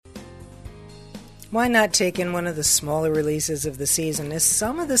Why not take in one of the smaller releases of the season, as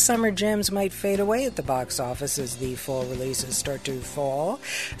some of the summer gems might fade away at the box office as the fall releases start to fall?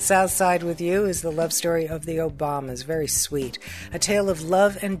 Southside with You is the love story of the Obamas. Very sweet. A Tale of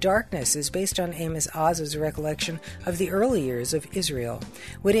Love and Darkness is based on Amos Oz's recollection of the early years of Israel.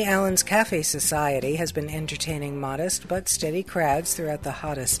 Woody Allen's Cafe Society has been entertaining modest but steady crowds throughout the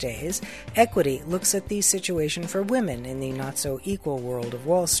hottest days. Equity looks at the situation for women in the not-so-equal world of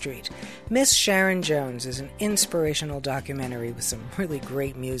Wall Street. Miss Sharon Jones is an inspirational documentary with some really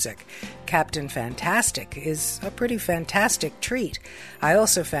great music. Captain Fantastic is a pretty fantastic treat. I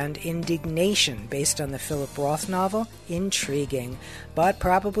also found Indignation, based on the Philip Roth novel, intriguing. But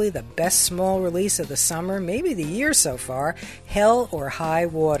probably the best small release of the summer, maybe the year so far, Hell or High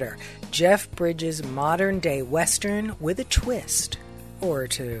Water, Jeff Bridges' modern-day Western with a twist or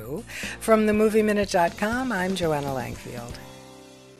two. From themovieminute.com, I'm Joanna Langfield.